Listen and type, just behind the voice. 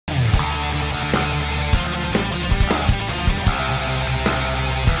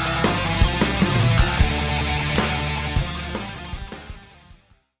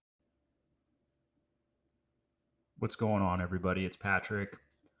What's going on, everybody? It's Patrick.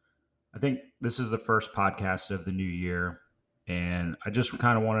 I think this is the first podcast of the new year, and I just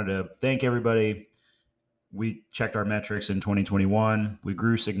kind of wanted to thank everybody. We checked our metrics in 2021, we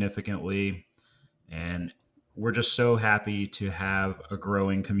grew significantly, and we're just so happy to have a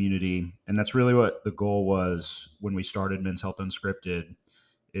growing community. And that's really what the goal was when we started Men's Health Unscripted,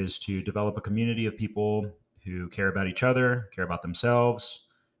 is to develop a community of people who care about each other, care about themselves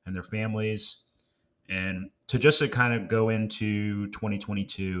and their families, and to kind of go into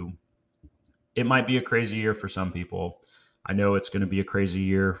 2022. It might be a crazy year for some people. I know it's going to be a crazy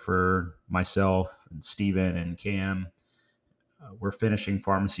year for myself and Steven and Cam. We're finishing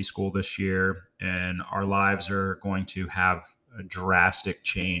pharmacy school this year, and our lives are going to have a drastic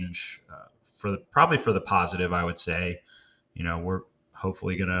change, probably for the positive, I would say. We're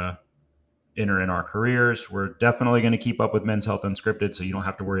hopefully going to enter in our careers. We're definitely going to keep up with Men's Health Unscripted, so you don't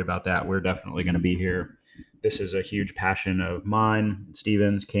have to worry about that. We're definitely going to be here. This is a huge passion of mine,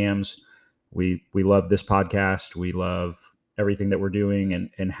 Steven's, Cam's. We love this podcast. We love everything that we're doing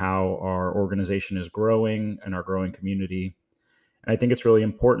and how our organization is growing and our growing community. And I think it's really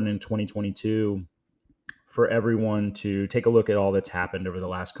important in 2022 for everyone to take a look at all that's happened over the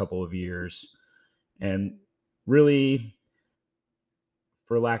last couple of years and really,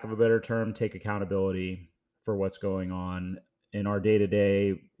 for lack of a better term, take accountability for what's going on in our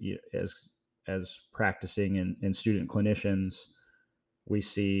day-to-day as practicing and student clinicians. We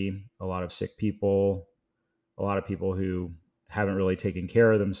see a lot of sick people, a lot of people who haven't really taken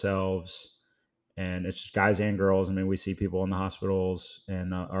care of themselves, and it's guys and girls. I mean, we see people in the hospitals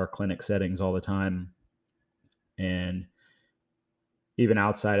and our clinic settings all the time. And even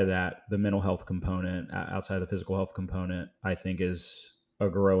outside of that, the mental health component, outside of the physical health component, I think is a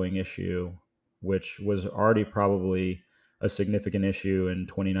growing issue, which was already probably a significant issue in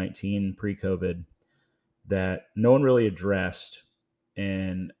 2019 pre-COVID that no one really addressed.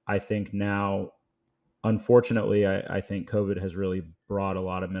 And I think now, unfortunately, I think COVID has really brought a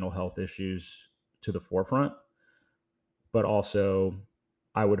lot of mental health issues to the forefront. But also,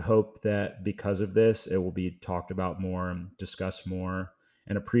 I would hope that because of this, it will be talked about more, discussed more,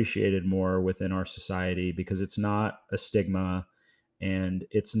 and appreciated more within our society, because it's not a stigma and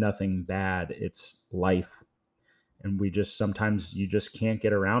it's nothing bad. It's life. And sometimes you just can't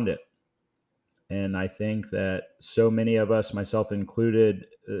get around it. And I think that so many of us, myself included,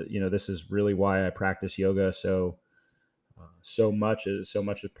 this is really why I practice yoga so much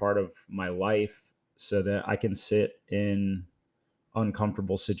a part of my life, so that I can sit in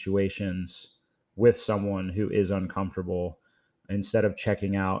uncomfortable situations with someone who is uncomfortable, instead of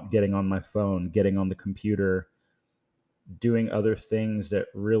checking out, getting on my phone, getting on the computer, doing other things that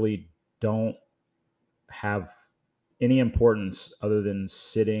really don't have any importance other than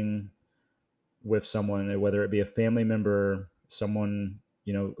sitting with someone, whether it be a family member, someone,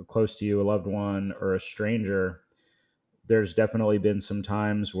 close to you, a loved one, or a stranger. There's definitely been some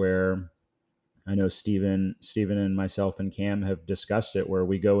times where I know Steven and myself and Cam have discussed it, where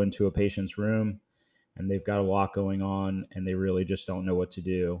we go into a patient's room and they've got a lot going on and they really just don't know what to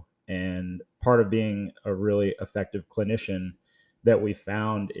do. And part of being a really effective clinician that we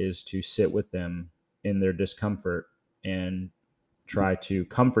found is to sit with them in their discomfort and try to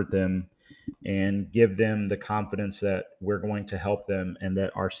comfort them and give them the confidence that we're going to help them, and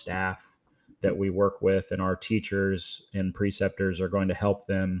that our staff that we work with and our teachers and preceptors are going to help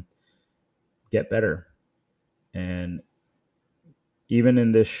them get better. And even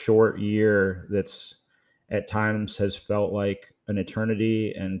in this short year that's at times has felt like an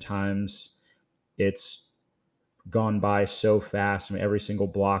eternity, and times it's gone by so fast. I mean, every single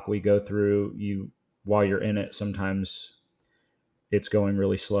block we go through, while you're in it, sometimes it's going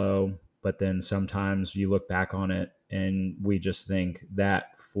really slow, but then sometimes you look back on it and we just think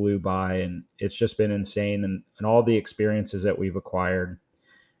that flew by, and it's just been insane. And all the experiences that we've acquired,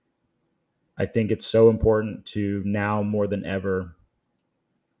 I think it's so important to, now more than ever,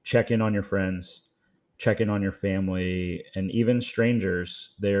 check in on your friends, check in on your family, and even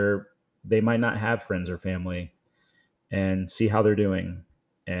strangers. They might not have friends or family, and see how they're doing.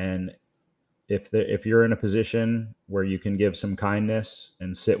 And if you're in a position where you can give some kindness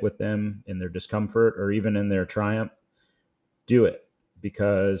and sit with them in their discomfort or even in their triumph, do it,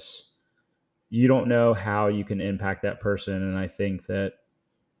 because you don't know how you can impact that person. And I think that,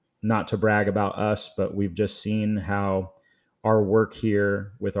 not to brag about us, but we've just seen how our work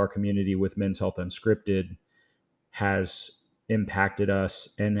here with our community with Men's Health Unscripted has impacted us,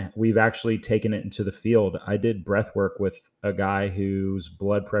 and we've actually taken it into the field. I did breath work with a guy whose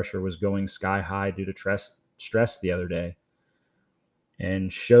blood pressure was going sky high due to stress the other day,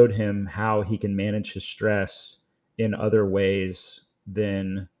 and showed him how he can manage his stress in other ways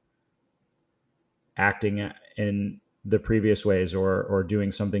than acting in the previous ways, or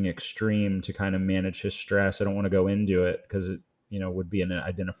doing something extreme to kind of manage his stress. I don't want to go into it because it, would be an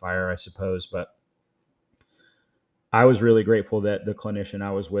identifier, I suppose. But I was really grateful that the clinician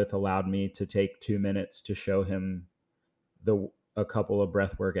I was with allowed me to take 2 minutes to show him a couple of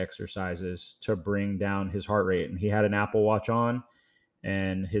breathwork exercises to bring down his heart rate. And he had an Apple Watch on,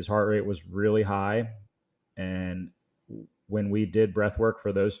 and his heart rate was really high. And when we did breath work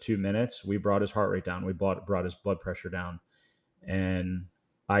for those 2 minutes, we brought his heart rate down. We brought his blood pressure down. And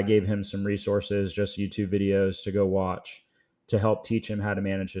I gave him some resources, just YouTube videos to go watch to help teach him how to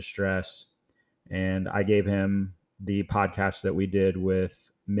manage his stress. And I gave him the podcast that we did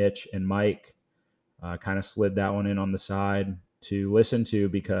with Mitch and Mike, kind of slid that one in on the side to listen to,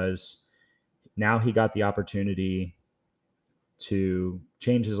 because now he got the opportunity to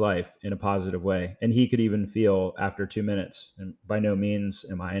change his life in a positive way. And he could even feel after 2 minutes, and by no means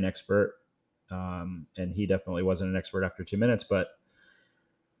am I an expert. And he definitely wasn't an expert after 2 minutes, but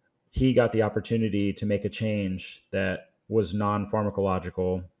he got the opportunity to make a change that was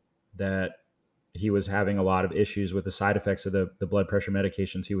non-pharmacological, that he was having a lot of issues with the side effects of the blood pressure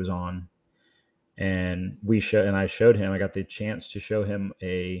medications he was on. And I showed him, I got the chance to show him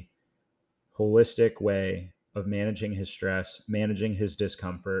a holistic way of managing his stress, managing his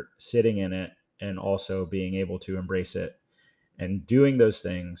discomfort, sitting in it, and also being able to embrace it. And doing those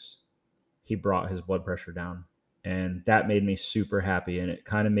things, he brought his blood pressure down. And that made me super happy. And it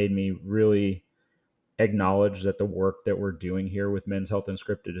kind of made me really acknowledge that the work that we're doing here with Men's Health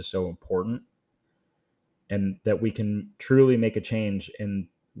Unscripted is so important, and that we can truly make a change. And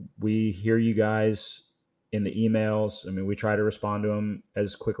we hear you guys in the emails. I mean, we try to respond to them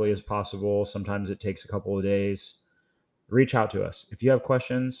as quickly as possible. Sometimes it takes a couple of days. Reach out to us. If you have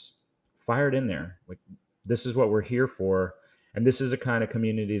questions, fire it in there. Like, this is what we're here for. And this is a kind of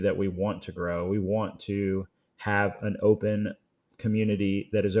community that we want to grow. We want to have an open community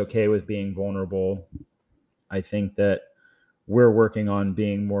that is okay with being vulnerable. I think that we're working on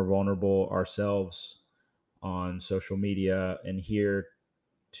being more vulnerable ourselves on social media, and here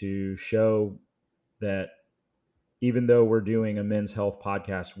to show that even though we're doing a men's health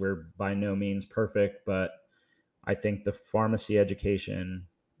podcast, we're by no means perfect. But I think the pharmacy education,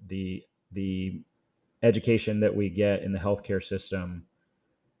 the education that we get in the healthcare system,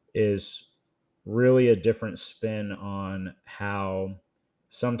 is really a different spin on how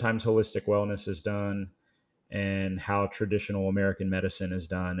sometimes holistic wellness is done and how traditional American medicine is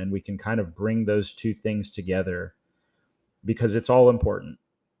done. And we can kind of bring those two things together, because it's all important.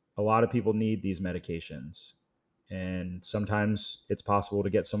 A lot of people need these medications, and sometimes it's possible to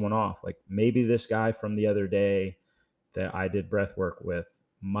get someone off. Like, maybe this guy from the other day that I did breath work with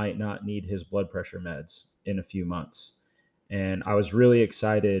might not need his blood pressure meds in a few months. And I was really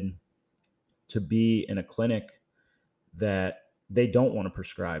excited to be in a clinic that they don't want to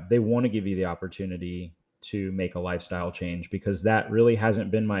prescribe. They want to give you the opportunity to make a lifestyle change, because that really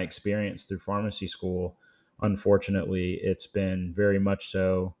hasn't been my experience through pharmacy school. Unfortunately, it's been very much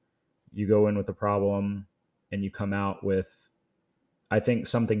so. You go in with a problem and you come out with, I think,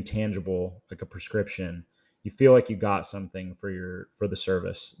 something tangible, like a prescription. You feel like you got something for the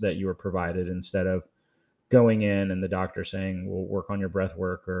service that you were provided, instead of going in and the doctor saying, well, work on your breath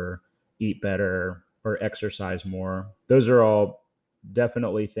work, or eat better, or exercise more. Those are all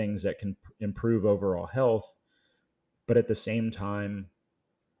definitely things that can improve overall health. But at the same time,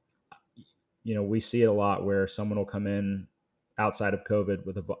 we see it a lot where someone will come in outside of COVID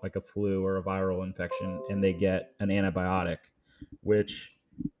with like a flu or a viral infection, and they get an antibiotic, which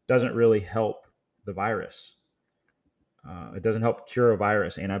doesn't really help the virus. It doesn't help cure a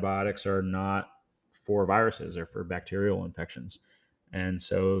virus. Antibiotics are not for viruses, or for bacterial infections. And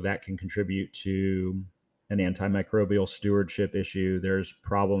so that can contribute to an antimicrobial stewardship issue. There's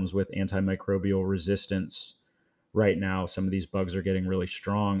problems with antimicrobial resistance right now. Some of these bugs are getting really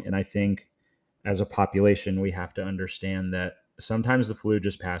strong. And I think as a population, we have to understand that sometimes the flu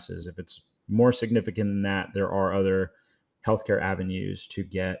just passes. If it's more significant than that, there are other healthcare avenues to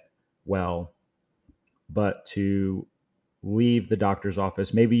get well. But to leave the doctor's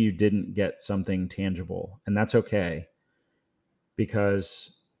office, maybe you didn't get something tangible, and that's okay,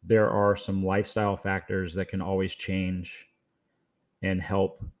 because there are some lifestyle factors that can always change and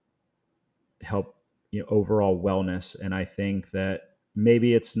help overall wellness. And I think that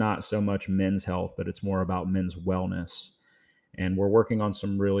maybe it's not so much men's health, but it's more about men's wellness. And we're working on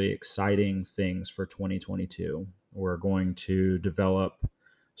some really exciting things for 2022. We're going to develop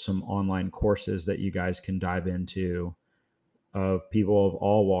some online courses that you guys can dive into, of people of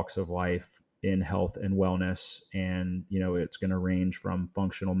all walks of life, in health and wellness. And, it's going to range from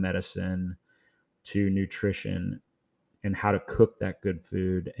functional medicine to nutrition and how to cook that good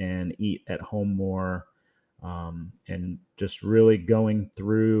food and eat at home more. And just really going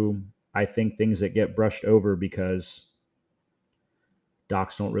through, I think, things that get brushed over because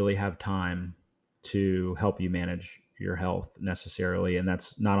docs don't really have time to help you manage your health necessarily. And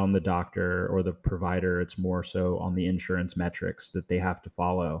that's not on the doctor or the provider. It's more so on the insurance metrics that they have to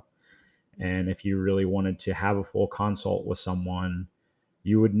follow. And if you really wanted to have a full consult with someone,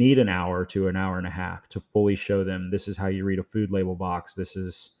 you would need an hour to an hour and a half to fully show them, this is how you read a food label box. This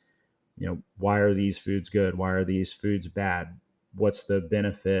is, why are these foods good? Why are these foods bad? What's the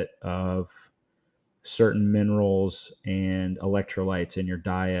benefit of certain minerals and electrolytes in your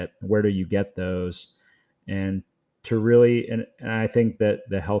diet? Where do you get those? And to really, and I think that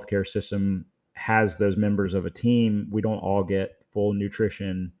the healthcare system has those members of a team. We don't all get full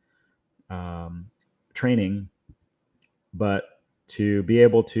nutrition training, but to be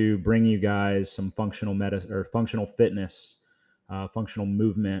able to bring you guys some functional medicine or functional fitness, functional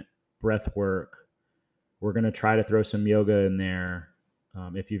movement, breath work. We're going to try to throw some yoga in there.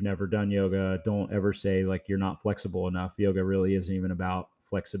 If you've never done yoga, don't ever say like you're not flexible enough. Yoga really isn't even about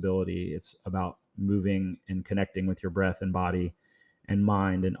flexibility. It's about moving and connecting with your breath and body and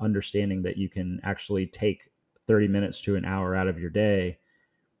mind, and understanding that you can actually take 30 minutes to an hour out of your day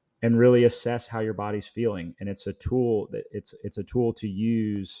and really assess how your body's feeling. And it's a tool that it's a tool to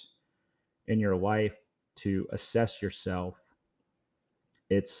use in your life to assess yourself.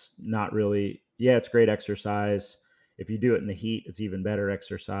 It's not really, it's great exercise. If you do it in the heat, it's even better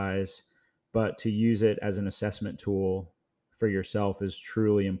exercise. But to use it as an assessment tool for yourself is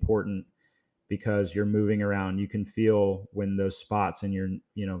truly important, because you're moving around. You can feel when those spots in your,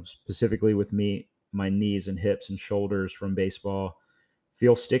 specifically with me, my knees and hips and shoulders from baseball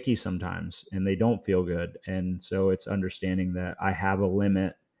feel sticky sometimes, and they don't feel good. And so it's understanding that I have a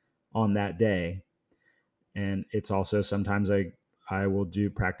limit on that day. And it's also sometimes I will do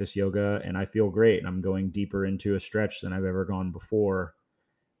practice yoga and I feel great and I'm going deeper into a stretch than I've ever gone before.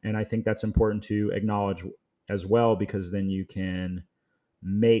 And I think that's important to acknowledge as well, because then you can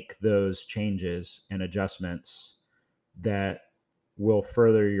make those changes and adjustments that will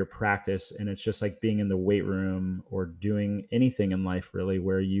further your practice. And it's just like being in the weight room or doing anything in life really,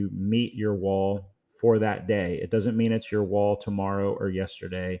 where you meet your wall for that day. It doesn't mean it's your wall tomorrow or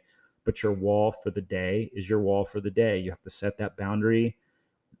yesterday, but your wall for the day is your wall for the day. You have to set that boundary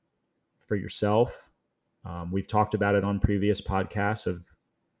for yourself. We've talked about it on previous podcasts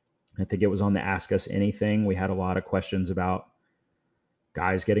I think it was on the Ask Us Anything. We had a lot of questions about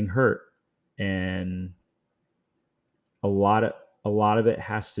guys getting hurt, and a lot of it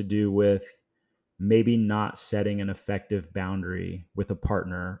has to do with maybe not setting an effective boundary with a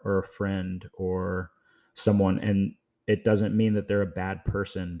partner or a friend or someone. And it doesn't mean that they're a bad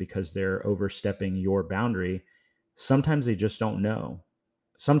person because they're overstepping your boundary. Sometimes they just don't know.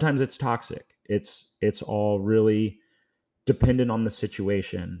 Sometimes it's toxic. It's all really dependent on the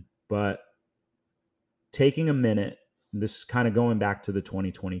situation. But taking a minute, this is kind of going back to the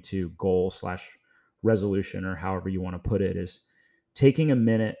 2022 goal / resolution, or however you want to put it, is taking a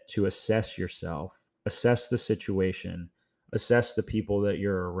minute to assess yourself, assess the situation, assess the people that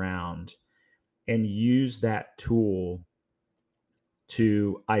you're around, and use that tool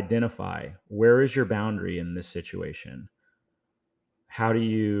to identify, where is your boundary in this situation? How do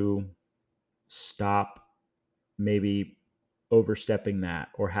you stop maybe overstepping that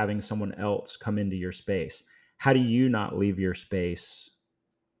or having someone else come into your space? How do you not leave your space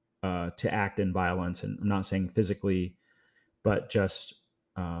to act in violence? And I'm not saying physically, but just,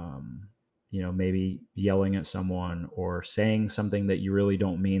 maybe yelling at someone or saying something that you really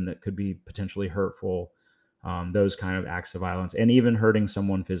don't mean that could be potentially hurtful. Those kind of acts of violence, and even hurting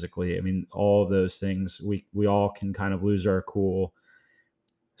someone physically. I mean, all of those things, we all can kind of lose our cool.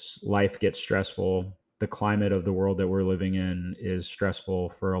 Life gets stressful. The climate of the world that we're living in is stressful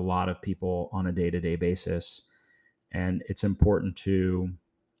for a lot of people on a day-to-day basis. And it's important to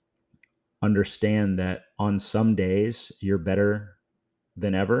understand that on some days you're better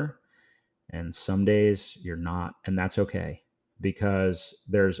than ever, and some days you're not. And that's okay, because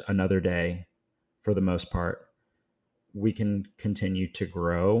there's another day. For the most part, we can continue to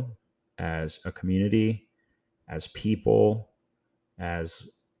grow as a community, as people, as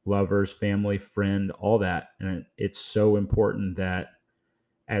lovers, family, friend, all that. And it's so important that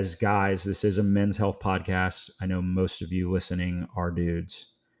as guys, this is a men's health podcast. I know most of you listening are dudes,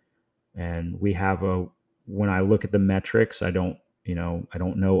 and we have when I look at the metrics, I don't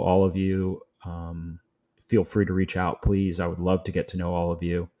know all of you. Feel free to reach out, please. I would love to get to know all of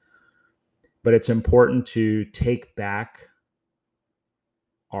you. But it's important to take back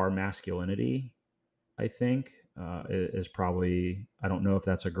our masculinity, I think, is probably, I don't know if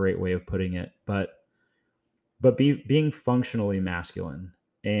that's a great way of putting it, but being functionally masculine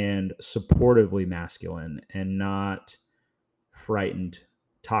and supportively masculine and not frightened,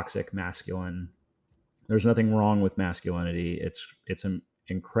 toxic masculine. There's nothing wrong with masculinity. It's an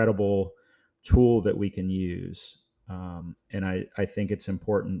incredible tool that we can use. And I think it's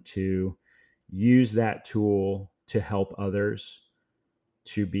important to use that tool to help others,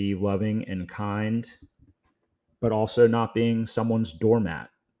 to be loving and kind, but also not being someone's doormat.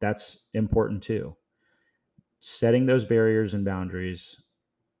 That's important too. Setting those barriers and boundaries.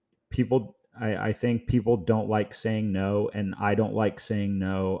 I think people don't like saying no, and I don't like saying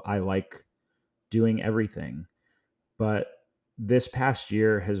no. I like doing everything. But this past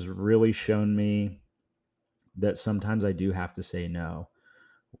year has really shown me that sometimes I do have to say no.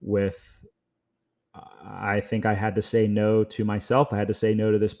 With I think I had to say no to myself. I had to say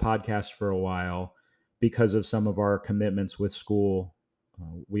no to this podcast for a while because of some of our commitments with school.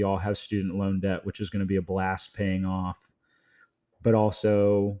 We all have student loan debt, which is going to be a blast paying off. But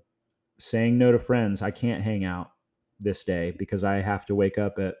also saying no to friends. I can't hang out this day because I have to wake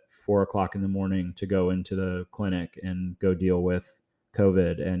up at 4 o'clock in the morning to go into the clinic and go deal with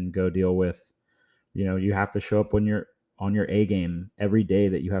COVID and go deal with, you have to show up when you're on your A game every day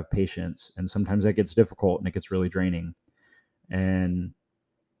that you have patients. And sometimes that gets difficult and it gets really draining. And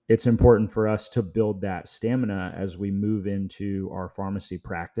it's important for us to build that stamina as we move into our pharmacy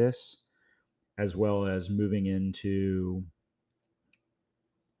practice, as well as moving into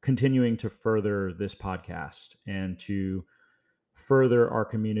continuing to further this podcast and to further our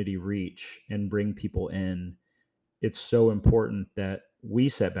community reach and bring people in. It's so important that we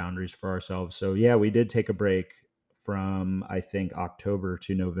set boundaries for ourselves. So yeah, we did take a break from, I think, October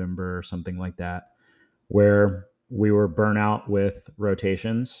to November or something like that, where we were burnt out with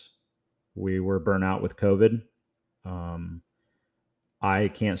rotations. We were burnt out with COVID. I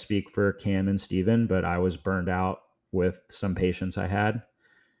can't speak for Cam and Steven, but I was burned out with some patients I had.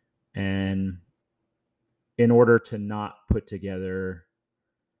 And in order to not put together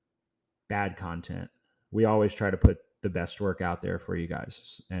bad content, we always try to put the best work out there for you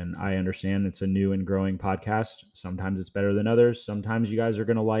guys. And I understand it's a new and growing podcast. Sometimes it's better than others. Sometimes you guys are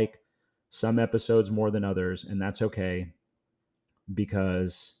going to like some episodes more than others, and that's okay,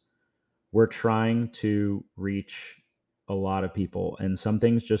 because we're trying to reach a lot of people, and some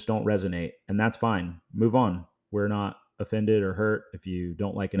things just don't resonate, and that's fine. Move on. We're not offended or hurt if you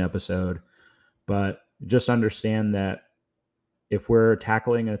don't like an episode, but just understand that if we're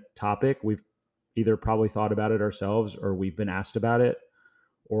tackling a topic, we've either probably thought about it ourselves, or we've been asked about it,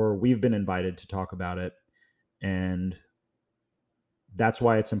 or we've been invited to talk about it. And that's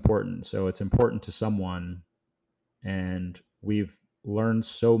why it's important. So it's important to someone. And we've learned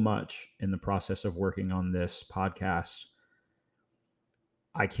so much in the process of working on this podcast.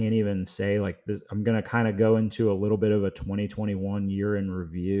 I can't even say like this. I'm going to kind of go into a little bit of a 2021 year in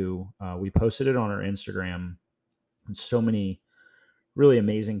review. We posted it on our Instagram. And so many really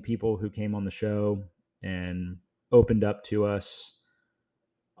amazing people who came on the show and opened up to us.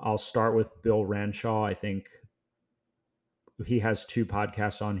 I'll start with Bill Renshaw. I think he has 2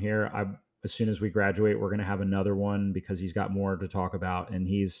 podcasts on here. As soon as we graduate, we're going to have another one because he's got more to talk about. And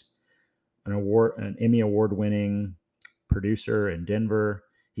he's an Emmy Award winning producer in Denver.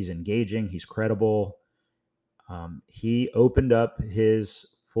 He's engaging. He's credible. He opened up his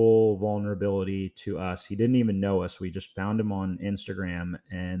full vulnerability to us. He didn't even know us. We just found him on Instagram,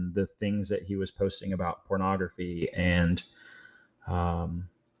 and the things that he was posting about pornography and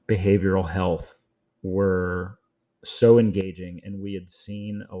behavioral health were so engaging. And we had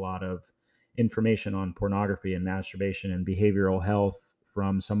seen a lot of information on pornography and masturbation and behavioral health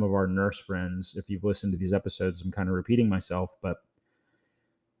from some of our nurse friends. If you've listened to these episodes, I'm kind of repeating myself, but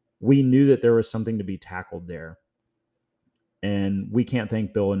we knew that there was something to be tackled there. And we can't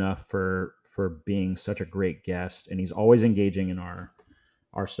thank Bill enough for being such a great guest. And he's always engaging in our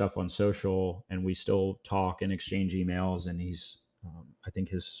stuff on social, and we still talk and exchange emails. And he's, I think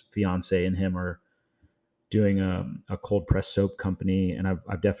his fiance and him are doing a cold press soap company. And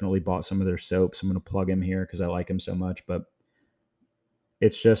I've definitely bought some of their soaps. I'm going to plug him here because I like him so much. But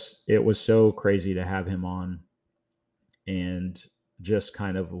it was so crazy to have him on and just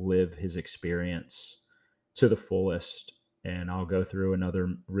kind of live his experience to the fullest. And I'll go through another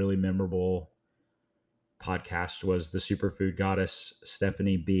really memorable podcast was the superfood goddess,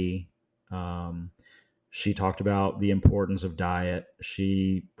 Stephanie B. She talked about the importance of diet.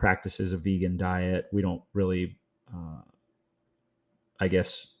 She practices a vegan diet. We don't really, I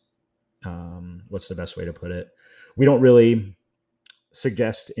guess, what's the best way to put it? We don't really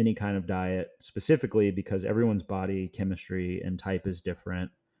suggest any kind of diet specifically because everyone's body chemistry and type is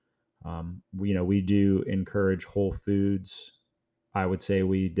different. We do encourage whole foods. I would say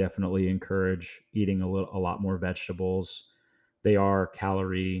we definitely encourage eating a lot more vegetables. They are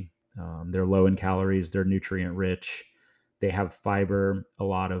they're low in calories, they're nutrient rich, they have fiber. A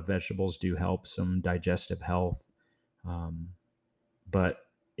lot of vegetables do help some digestive health. Um, but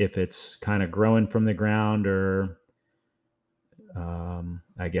if it's kind of growing from the ground, or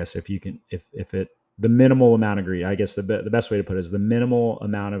I guess if you can, if it, the minimal amount of ingredient, I guess the best way to put it is the minimal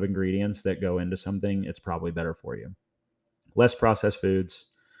amount of ingredients that go into something, it's probably better for you. Less processed foods.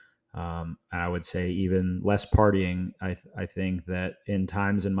 I would say even less partying. I think that in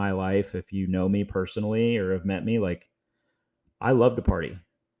times in my life, if you know me personally or have met me, like, I love to party.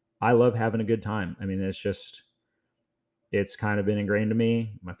 I love having a good time. I mean, it's kind of been ingrained to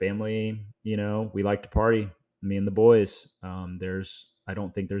me. My family, we like to party, me and the boys. I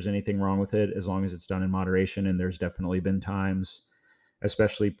don't think there's anything wrong with it as long as it's done in moderation. And there's definitely been times,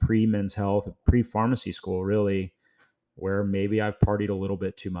 especially pre men's health, pre pharmacy school, really, where maybe I've partied a little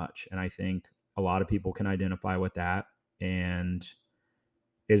bit too much. And I think a lot of people can identify with that. And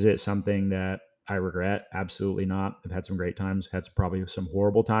is it something that I regret? Absolutely not. I've had some great times, had probably some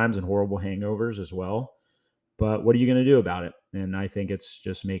horrible times and horrible hangovers as well. But what are you going to do about it? And I think it's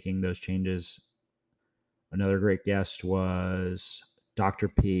just making those changes. Another great guest was Dr.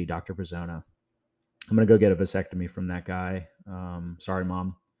 P, Dr. Pizzona. I'm going to go get a vasectomy from that guy. Sorry,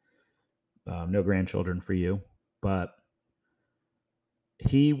 Mom. No grandchildren for you. But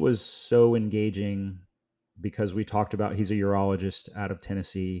he was so engaging because we talked about, he's a urologist out of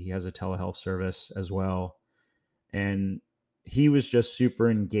Tennessee. He has a telehealth service as well. And he was just super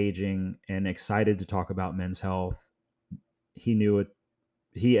engaging and excited to talk about men's health. He knew it.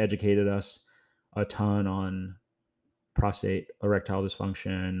 He educated us a ton on prostate, erectile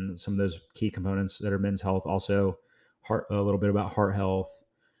dysfunction, some of those key components that are men's health. Also, a little bit about heart health,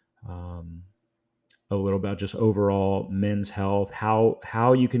 a little about just overall men's health,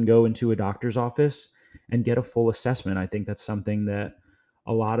 how you can go into a doctor's office and get a full assessment. I think that's something that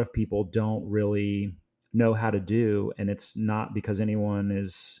a lot of people don't really know how to do, and it's not because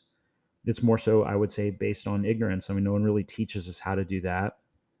it's more so, I would say, based on ignorance. I mean, no one really teaches us how to do that.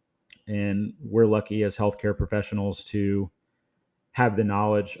 And we're lucky as healthcare professionals to have the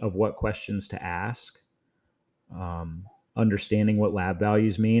knowledge of what questions to ask, understanding what lab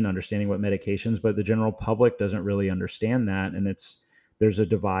values mean, understanding what medications, but the general public doesn't really understand that. And there's a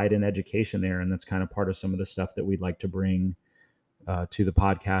divide in education there. And that's kind of part of some of the stuff that we'd like to bring to the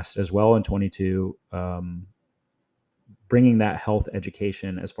podcast as well in 22, bringing that health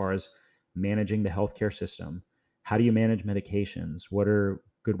education as far as managing the healthcare system. How do you manage medications? What are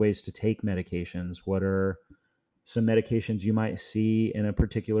good ways to take medications? What are some medications you might see in a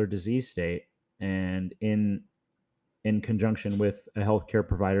particular disease state? And in conjunction with a healthcare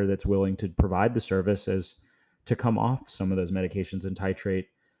provider that's willing to provide the service as to come off some of those medications and titrate.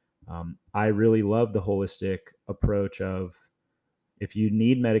 I really love the holistic approach of, if you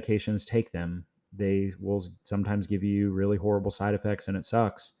need medications, take them. They will sometimes give you really horrible side effects and it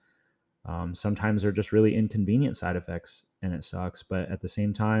sucks. Sometimes they're just really inconvenient side effects and it sucks. But at the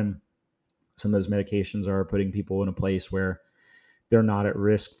same time, some of those medications are putting people in a place where they're not at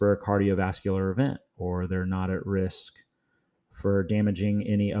risk for a cardiovascular event, or they're not at risk for damaging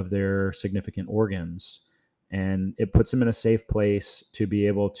any of their significant organs. And it puts them in a safe place to be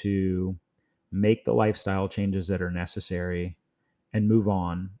able to make the lifestyle changes that are necessary and move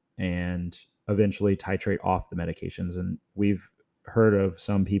on and eventually titrate off the medications. And we've heard of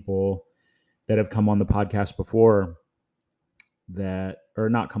some people that have come on the podcast before that, or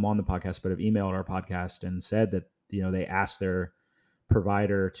not come on the podcast, but have emailed our podcast and said that, they asked their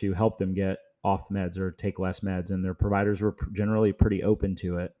provider to help them get off meds or take less meds, and their providers were generally pretty open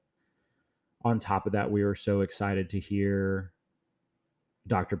to it. On top of that, we were so excited to hear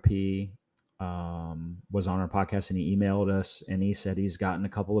Dr. P was on our podcast, and he emailed us and he said he's gotten a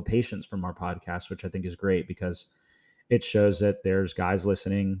couple of patients from our podcast, which I think is great because it shows that there's guys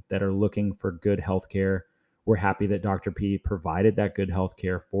listening that are looking for good healthcare. We're happy that Dr. P provided that good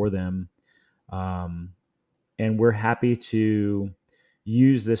healthcare for them. And we're happy to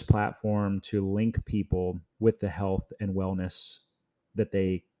use this platform to link people with the health and wellness that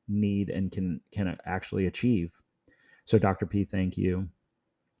they need and can actually achieve. So Dr. P, thank you.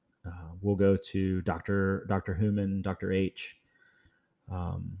 We'll go to Dr. Human, Dr. H.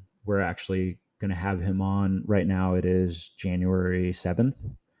 We're actually going to have him on right now. It is January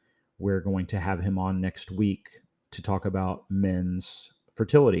 7th. We're going to have him on next week to talk about men's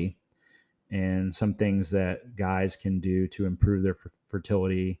fertility. and some things that guys can do to improve their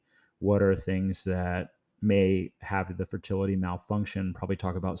fertility. What are things that may have the fertility malfunction? Probably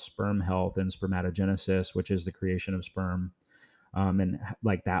talk about sperm health and spermatogenesis, which is the creation of sperm, and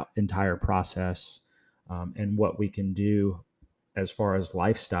like that entire process, and what we can do as far as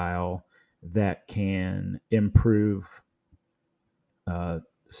lifestyle that can improve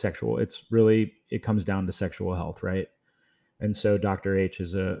sexual. It comes down to sexual health, right? And so Dr. H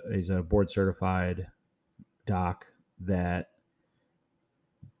is a board certified doc that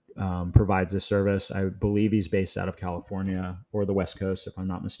provides this service. I believe he's based out of California or the West Coast, if I'm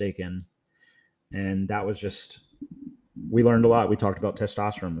not mistaken. And that was we learned a lot. We talked about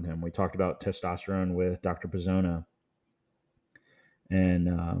testosterone with him. We talked about testosterone with Dr. Pizzona.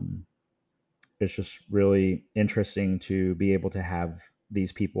 And it's just really interesting to be able to have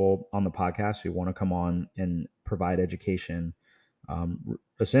these people on the podcast who want to come on and provide education,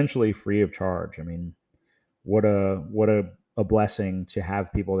 essentially free of charge. I mean, what a blessing to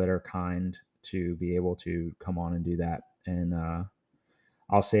have people that are kind to be able to come on and do that. And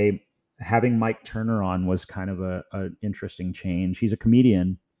I'll say having Mike Turner on was kind of an interesting change. He's a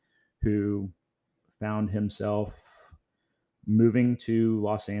comedian who found himself moving to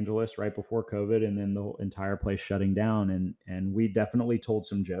Los Angeles right before COVID, and then the entire place shutting down. And we definitely told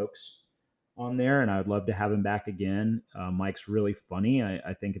some jokes on there, and I would love to have him back again. Mike's really funny.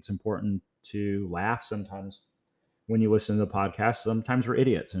 I think it's important to laugh sometimes when you listen to the podcast. Sometimes we're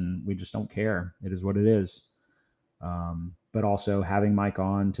idiots and we just don't care. It is what it is. But also having Mike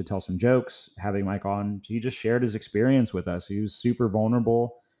on to tell some jokes, having Mike on, he just shared his experience with us. He was super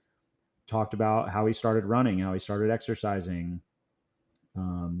vulnerable, talked about how he started running, how he started exercising,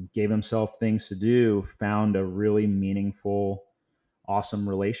 gave himself things to do, found a really meaningful, awesome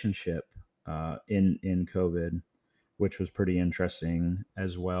relationship in COVID, which was pretty interesting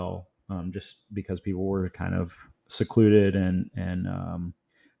as well. Just because people were kind of secluded and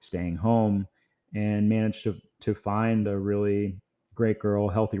staying home, and managed to find a really great girl,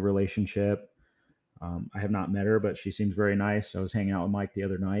 healthy relationship. I have not met her, but she seems very nice. I was hanging out with Mike the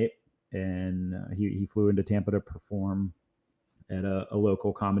other night, and he flew into Tampa to perform at a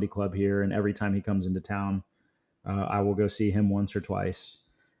local comedy club here. And every time he comes into town, I will go see him once or twice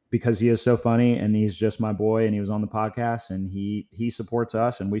because he is so funny and he's just my boy, and he was on the podcast, and he supports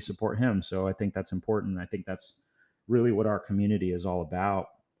us and we support him. So I think that's important. I think that's really what our community is all about.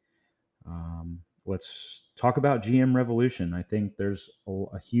 Let's talk about GM Revolution. I think there's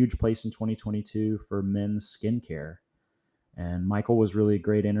a huge place in 2022 for men's skincare. And Michael was really a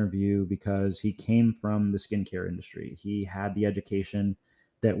great interview because he came from the skincare industry. He had the education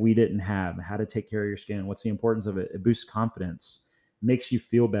that we didn't have, how to take care of your skin. What's the importance of it? It boosts confidence, makes you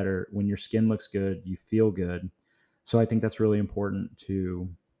feel better. When your skin looks good, you feel good. So I think that's really important to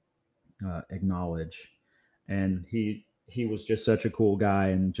acknowledge. And he was just such a cool guy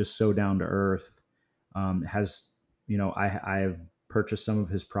and just so down to earth. I have purchased some of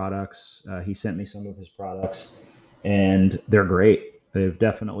his products. He sent me some of his products, and they're great. They've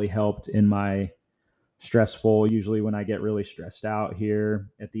definitely helped in my usually when I get really stressed out here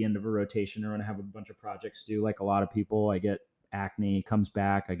at the end of a rotation, or when I have a bunch of projects due, like a lot of people, I get acne, comes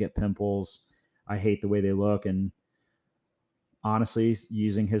back, I get pimples. I hate the way they look. And honestly,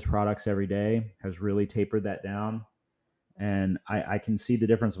 using his products every day has really tapered that down. And I can see the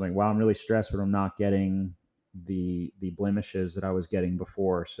difference. I'm like, wow, I'm really stressed, but I'm not getting the blemishes that I was getting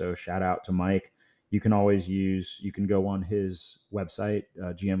before. So shout out to Mike. You can go on his website,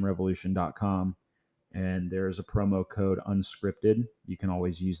 gmrevolution.com, and there's a promo code unscripted. You can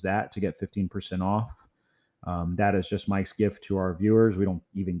always use that to get 15% off. That is just Mike's gift to our viewers. We don't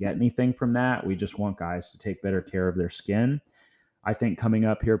even get anything from that. We just want guys to take better care of their skin. I think coming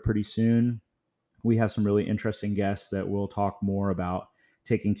up here pretty soon, we have some really interesting guests that will talk more about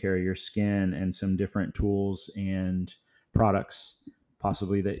taking care of your skin and some different tools and products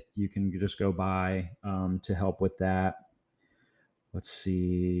possibly that you can just go buy to help with that. Let's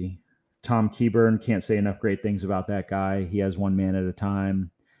see. Tom Keyburn, can't say enough great things about that guy. He has One Man at a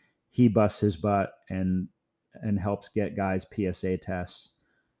Time. He busts his butt and helps get guys PSA tests,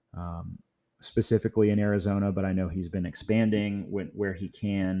 specifically in Arizona, but I know he's been expanding where he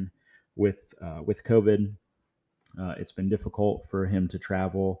can with COVID. It's been difficult for him to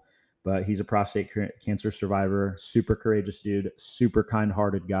travel, but he's a prostate cancer survivor, super courageous dude, super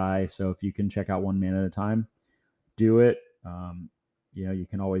kind-hearted guy. So if you can check out One Man at a Time, do it. You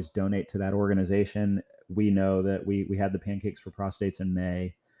can always donate to that organization. We know that we had the Pancakes for Prostates in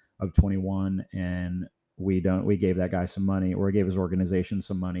May of 21, and we gave that guy some money, or gave his organization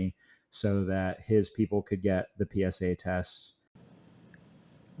some money, so that his people could get the PSA tests.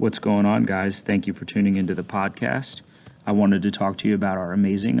 What's going on, guys? Thank you for tuning into the podcast. I wanted to talk to you about our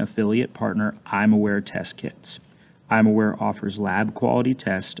amazing affiliate partner, I'm Aware Test Kits. I'm Aware offers lab quality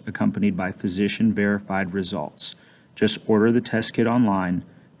tests accompanied by physician verified results. Just order the test kit online,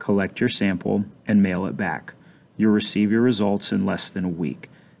 collect your sample, and mail it back. You'll receive your results in less than a week.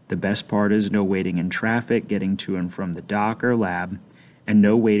 The best part is no waiting in traffic getting to and from the doc or lab, and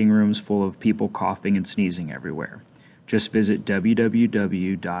no waiting rooms full of people coughing and sneezing everywhere. Just visit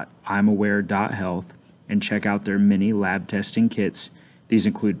www.imaware.health and check out their mini lab testing kits. These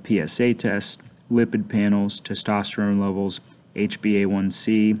include PSA tests, lipid panels, testosterone levels,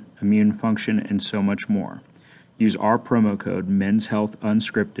 HbA1c, immune function, and so much more. Use our promo code Men's Health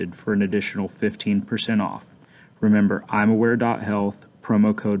Unscripted for an additional 15% off. Remember, imaware.health,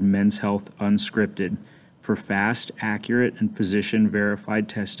 promo code Men's Health Unscripted for fast, accurate, and physician-verified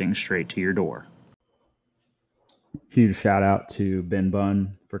testing straight to your door. Huge shout out to Ben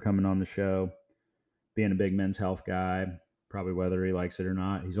Bunn for coming on the show, being a big men's health guy, probably whether he likes it or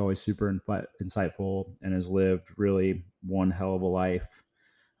not. He's always super insightful and has lived really one hell of a life.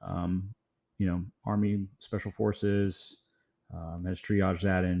 Army Special Forces, has triaged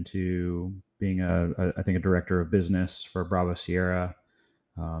that into being I think a director of business for Bravo Sierra.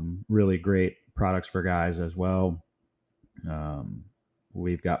 Really great products for guys as well.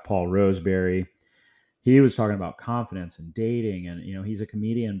 We've got Paul Roseberry. He was talking about confidence and dating, and he's a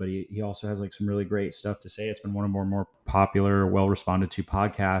comedian, but he also has like some really great stuff to say. It's been one of our more popular, well responded to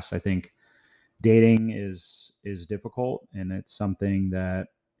podcasts. I think dating is difficult, and it's something that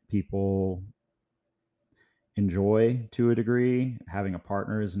people enjoy to a degree. Having a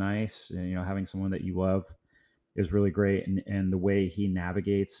partner is nice, and having someone that you love is really great. And the way he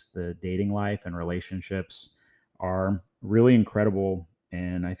navigates the dating life and relationships are really incredible.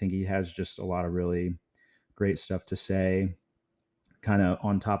 And I think he has just a lot of really great stuff to say. Kind of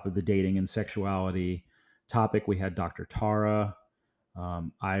on top of the dating and sexuality topic, we had Dr. Tara.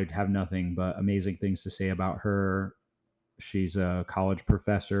 I have nothing but amazing things to say about her. She's a college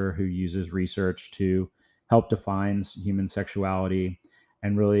professor who uses research to help define human sexuality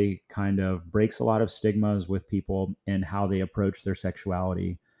and really kind of breaks a lot of stigmas with people and how they approach their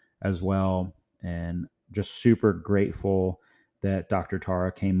sexuality as well. And just super grateful that Dr.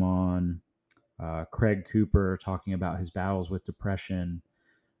 Tara came on. Craig Cooper talking about his battles with depression.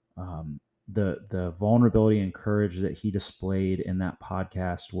 The vulnerability and courage that he displayed in that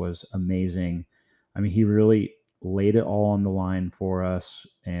podcast was amazing. I mean, he really laid it all on the line for us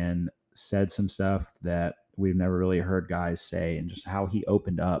and said some stuff that we've never really heard guys say, and just how he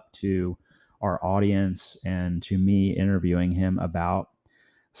opened up to our audience and to me interviewing him about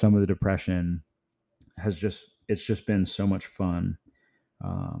some of the depression it's just been so much fun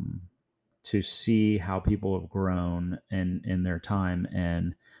to see how people have grown in their time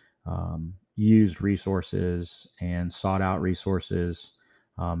and used resources and sought out resources,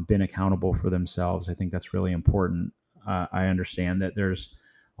 been accountable for themselves. I think that's really important. I understand that there's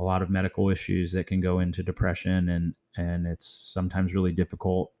a lot of medical issues that can go into depression, and it's sometimes really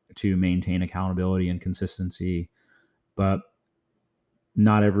difficult to maintain accountability and consistency, but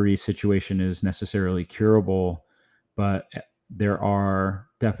not every situation is necessarily curable. But there are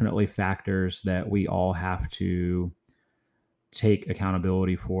definitely factors that we all have to take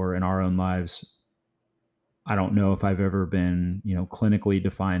accountability for in our own lives. I don't know if I've ever been, clinically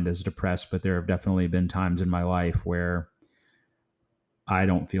defined as depressed, but there have definitely been times in my life where I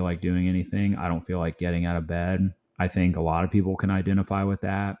don't feel like doing anything. I don't feel like getting out of bed. I think a lot of people can identify with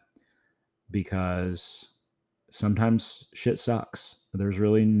that because sometimes shit sucks. There's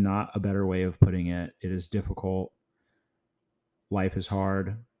really not a better way of putting it. It is difficult. Life is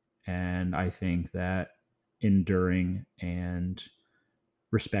hard. And I think that enduring and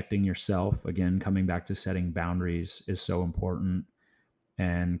respecting yourself, again, coming back to setting boundaries, is so important.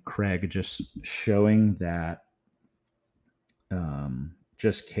 And Craig just showing that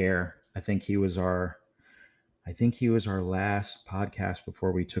just care. I think he was our last podcast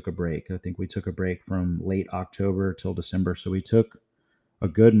before we took a break. I think we took a break from late October till December. So we took a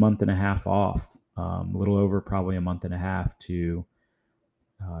good month and a half off, a little over probably a month and a half to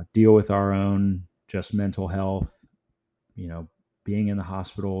deal with our own just mental health, being in the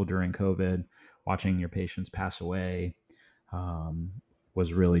hospital during COVID, watching your patients pass away,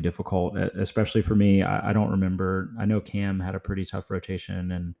 was really difficult, especially for me. I don't remember. I know Cam had a pretty tough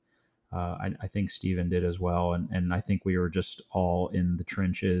rotation, and I think Steven did as well. And I think we were just all in the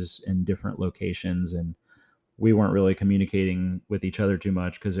trenches in different locations, and we weren't really communicating with each other too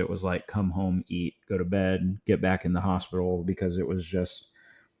much because it was like, come home, eat, go to bed, get back in the hospital, because it was just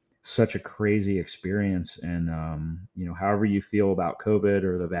such a crazy experience. And, however you feel about COVID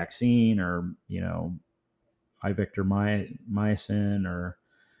or the vaccine or, ivectormycin or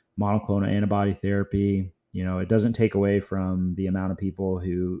monoclonal antibody therapy, it doesn't take away from the amount of people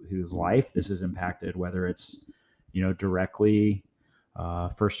whose life this has impacted, whether it's, directly,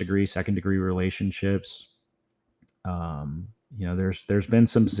 first degree, second degree relationships. There's been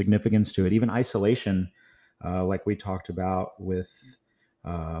some significance to it. Even isolation, like we talked about with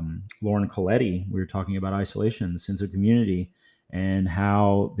Lauren Coletti, we were talking about isolation, the sense of community, and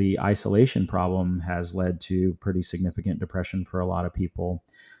how the isolation problem has led to pretty significant depression for a lot of people.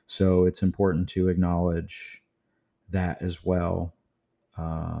 So it's important to acknowledge that as well.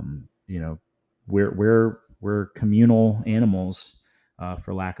 We're communal animals,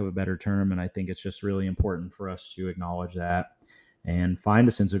 for lack of a better term, and I think it's just really important for us to acknowledge that and find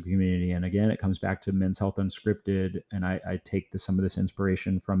a sense of community. And again, it comes back to Men's Health Unscripted, and I take some of this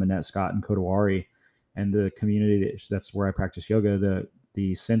inspiration from Annette Scott and Kodawari and the community that's where I practice yoga.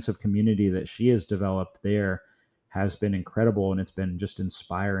 The sense of community that she has developed there has been incredible, and it's been just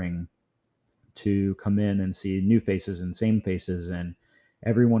inspiring to come in and see new faces and same faces and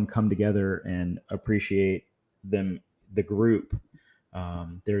everyone come together and appreciate the group.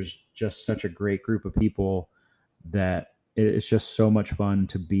 There's just such a great group of people that it's just so much fun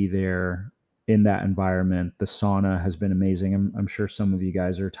to be there in that environment. The sauna has been amazing. I'm sure some of you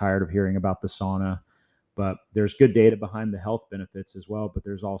guys are tired of hearing about the sauna, but there's good data behind the health benefits as well. But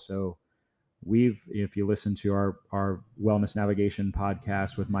there's also, if you listen to our wellness navigation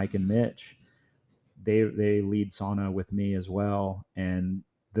podcast with Mike and Mitch, they lead sauna with me as well. And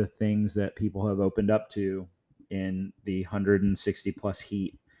the things that people have opened up to in the 160 plus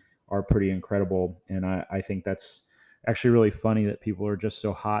heat are pretty incredible. And I think that's actually really funny that people are just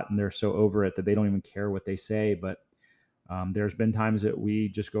so hot and they're so over it that they don't even care what they say. But there's been times that we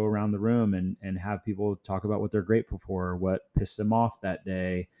just go around the room and have people talk about what they're grateful for, what pissed them off that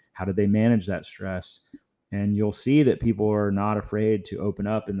day, how did they manage that stress. And you'll see that people are not afraid to open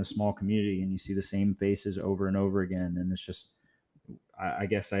up in the small community, and you see the same faces over and over again. And it's just, I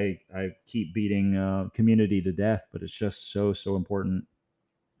guess I keep beating community to death, but it's just so important.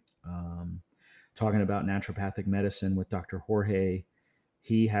 Talking about naturopathic medicine with Dr. Jorge,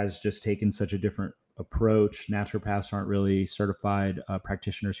 he has just taken such a different approach. Naturopaths aren't really certified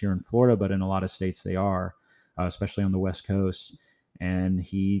practitioners here in Florida, but in a lot of states they are, especially on the West Coast. And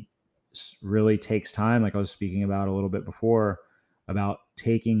he really takes time, like I was speaking about a little bit before, about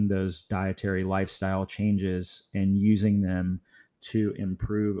taking those dietary lifestyle changes and using them to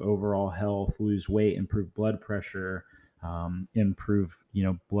improve overall health, lose weight, improve blood pressure, improve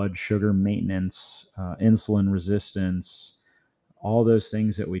blood sugar maintenance, insulin resistance, all those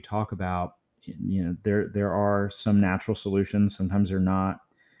things that we talk about. There are some natural solutions, sometimes they're not,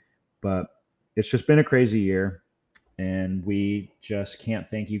 but it's just been a crazy year. And we just can't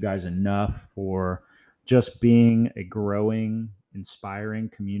thank you guys enough for just being a growing, inspiring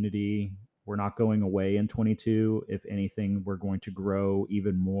community. We're not going away in 22. If anything, we're going to grow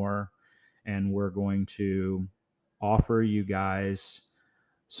even more. And we're going to offer you guys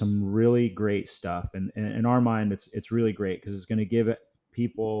some really great stuff. And in our mind, it's really great because it's going to give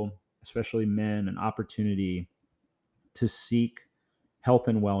people, especially men, an opportunity to seek health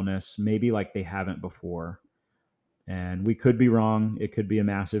and wellness, maybe like they haven't before. And we could be wrong. It could be a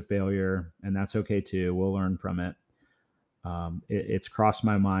massive failure, and that's okay too. We'll learn from it. It's crossed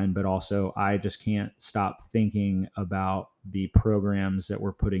my mind, but also I just can't stop thinking about the programs that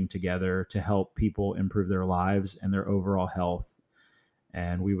we're putting together to help people improve their lives and their overall health.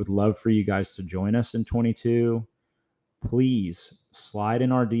 And we would love for you guys to join us in 22. Please slide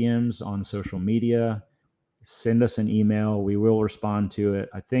in our DMs on social media. Send us an email. We will respond to it.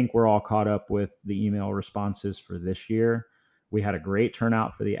 I think we're all caught up with the email responses for this year. We had a great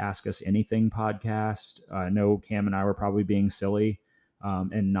turnout for the Ask Us Anything podcast. I know Cam and I were probably being silly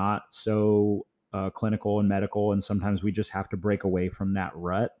and not so clinical and medical. And sometimes we just have to break away from that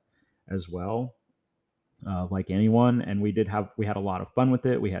rut as well, like anyone. And we had a lot of fun with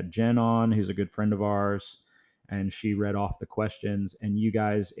it. We had Jen on, who's a good friend of ours, and she read off the questions, and you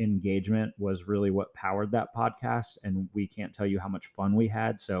guys' engagement was really what powered that podcast. And we can't tell you how much fun we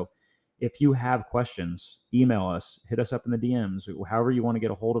had. So if you have questions, email us, hit us up in the DMs, however you want to get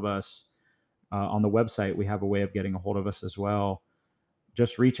a hold of us. On the website, we have a way of getting a hold of us as well.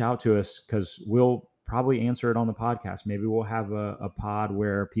 Just reach out to us because we'll probably answer it on the podcast. Maybe we'll have a pod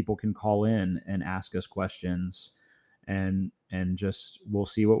where people can call in and ask us questions, and just we'll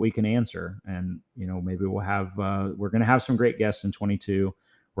see what we can answer. And maybe we'll have we're going to have some great guests in 22.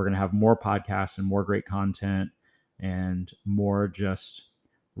 We're going to have more podcasts and more great content and more just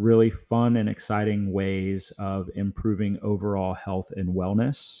really fun and exciting ways of improving overall health and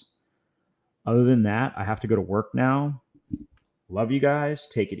wellness. Other than that, I have to go to work now. Love you guys.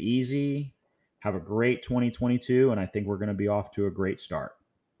 Take it easy. Have a great 2022, and I think we're going to be off to a great start.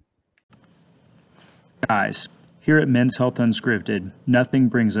 Guys, here at Men's Health Unscripted, nothing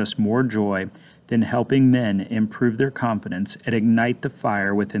brings us more joy than helping men improve their confidence and ignite the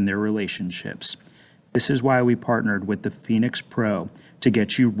fire within their relationships. This is why we partnered with the Phoenix Pro to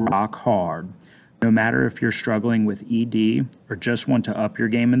get you rock hard. No matter if you're struggling with ED or just want to up your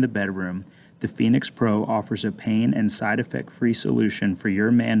game in the bedroom, the Phoenix Pro offers a pain and side effect-free solution for your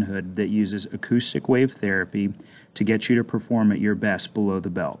manhood that uses acoustic wave therapy to get you to perform at your best below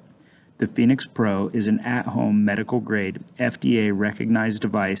the belt. The Phoenix Pro is an at-home medical-grade, FDA-recognized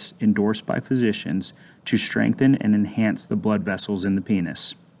device endorsed by physicians to strengthen and enhance the blood vessels in the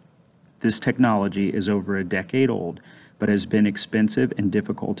penis. This technology is over a decade old, but has been expensive and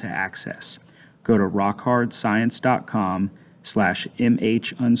difficult to access. Go to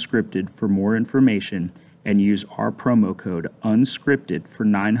rockhardscience.com/mhunscripted for more information and use our promo code UNSCRIPTED for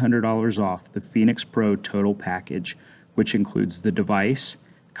 $900 off the Phoenix Pro Total Package, which includes the device,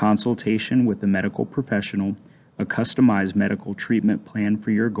 consultation with a medical professional, a customized medical treatment plan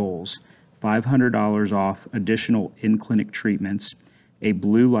for your goals, $500 off additional in-clinic treatments, a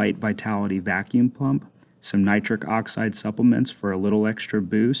blue light vitality vacuum pump, some nitric oxide supplements for a little extra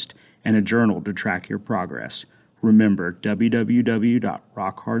boost, and a journal to track your progress. Remember,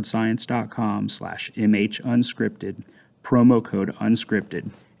 www.rockhardscience.com/mhunscripted, promo code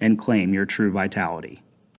unscripted, and claim your true vitality.